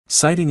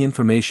Citing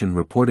information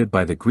reported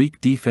by the Greek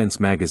defense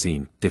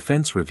magazine,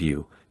 Defense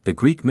Review, the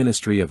Greek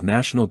Ministry of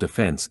National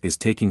Defense is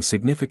taking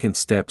significant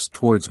steps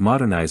towards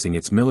modernizing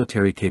its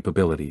military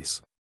capabilities.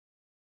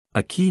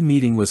 A key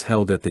meeting was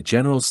held at the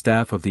General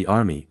Staff of the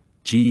Army,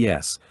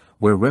 GES,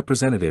 where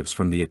representatives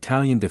from the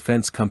Italian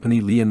defense company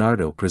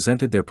Leonardo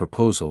presented their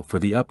proposal for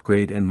the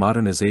upgrade and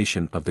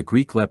modernization of the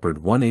Greek Leopard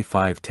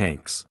 1A5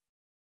 tanks.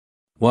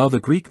 While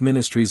the Greek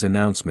ministry's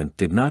announcement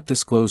did not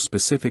disclose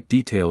specific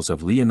details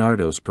of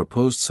Leonardo's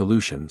proposed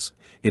solutions,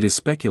 it is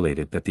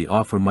speculated that the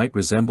offer might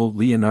resemble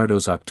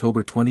Leonardo's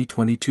October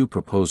 2022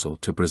 proposal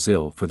to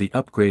Brazil for the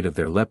upgrade of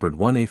their Leopard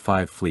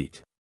 1A5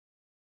 fleet.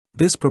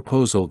 This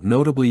proposal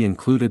notably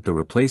included the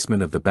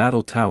replacement of the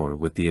battle tower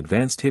with the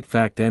advanced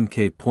HITFACT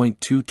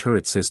Mk.2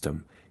 turret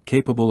system,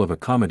 capable of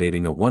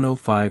accommodating a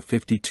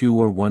 105-52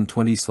 or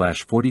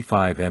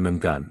 120/45 mm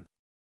gun.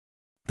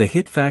 The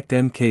HITFACT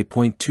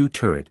Mk.2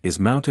 turret is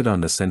mounted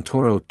on the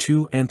Centauro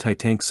II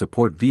anti-tank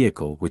support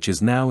vehicle, which is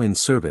now in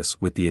service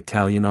with the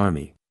Italian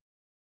Army.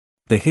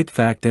 The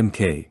HITFACT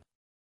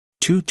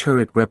Mk.2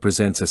 turret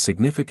represents a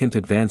significant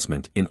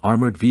advancement in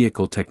armored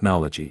vehicle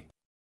technology.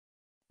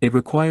 It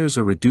requires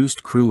a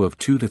reduced crew of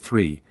 2 to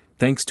 3,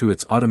 thanks to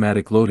its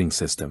automatic loading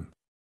system.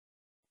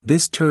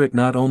 This turret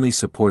not only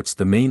supports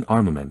the main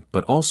armament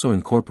but also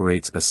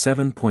incorporates a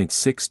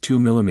 7.62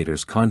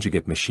 mm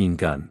conjugate machine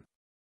gun.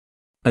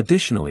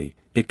 Additionally,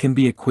 it can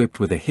be equipped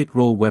with a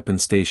hit-roll weapon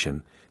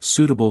station,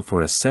 suitable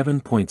for a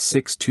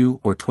 7.62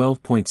 or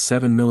 12.7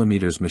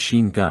 mm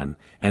machine gun,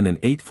 and an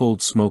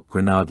 8-fold smoke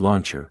grenade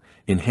launcher,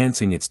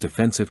 enhancing its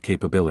defensive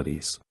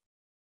capabilities.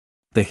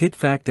 The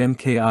HITFACT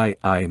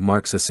Mki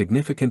marks a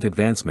significant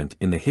advancement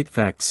in the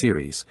HITFACT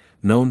series,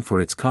 known for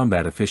its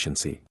combat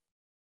efficiency.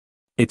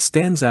 It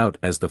stands out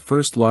as the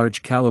first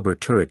large-caliber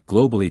turret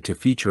globally to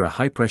feature a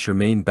high-pressure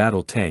main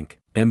battle tank,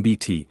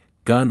 MBT,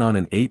 gun on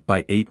an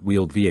 8x8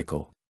 wheeled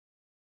vehicle.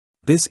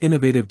 This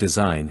innovative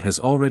design has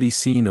already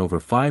seen over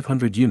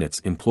 500 units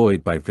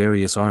employed by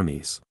various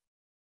armies.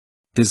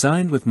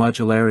 Designed with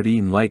modularity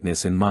and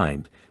lightness in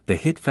mind, the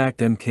HITFACT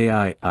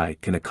Mki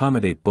can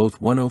accommodate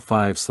both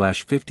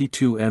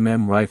 105/52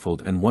 mm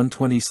rifled and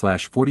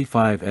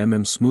 120/45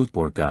 mm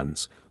smoothbore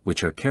guns,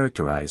 which are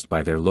characterized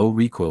by their low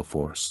recoil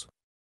force.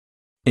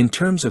 In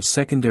terms of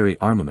secondary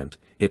armament,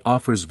 it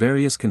offers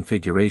various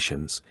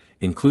configurations,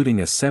 including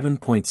a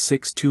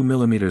 7.62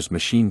 mm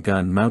machine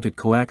gun mounted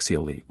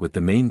coaxially with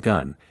the main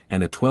gun,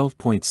 and a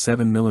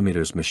 12.7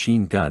 mm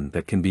machine gun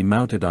that can be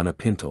mounted on a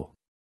pintle.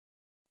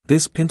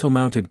 This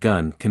pintle-mounted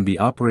gun can be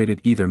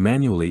operated either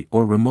manually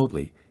or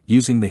remotely,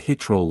 using the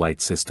hit-roll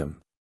light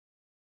system.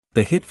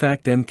 The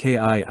HITFACT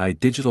Mki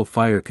digital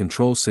fire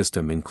control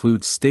system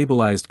includes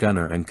stabilized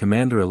gunner and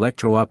commander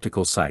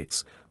electro-optical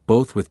sights,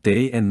 both with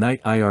day and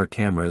night IR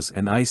cameras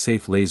and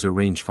eye-safe laser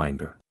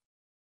rangefinder.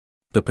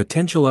 The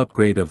potential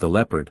upgrade of the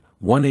Leopard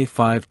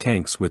 1A5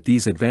 tanks with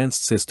these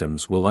advanced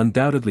systems will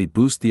undoubtedly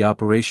boost the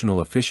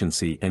operational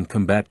efficiency and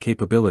combat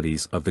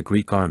capabilities of the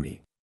Greek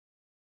army.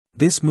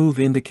 This move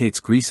indicates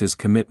Greece's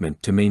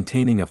commitment to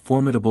maintaining a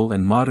formidable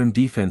and modern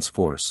defense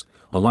force,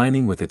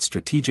 aligning with its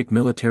strategic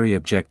military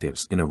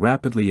objectives in a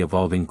rapidly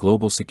evolving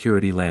global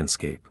security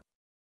landscape.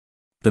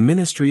 The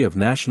Ministry of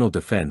National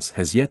Defense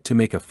has yet to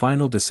make a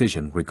final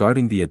decision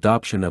regarding the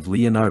adoption of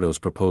Leonardo's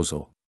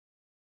proposal.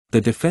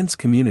 The defense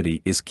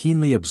community is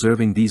keenly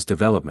observing these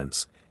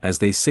developments, as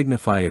they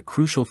signify a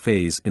crucial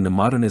phase in the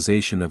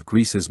modernization of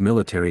Greece's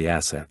military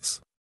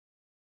assets.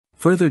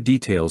 Further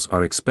details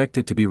are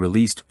expected to be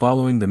released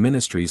following the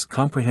ministry's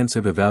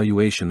comprehensive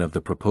evaluation of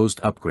the proposed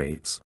upgrades.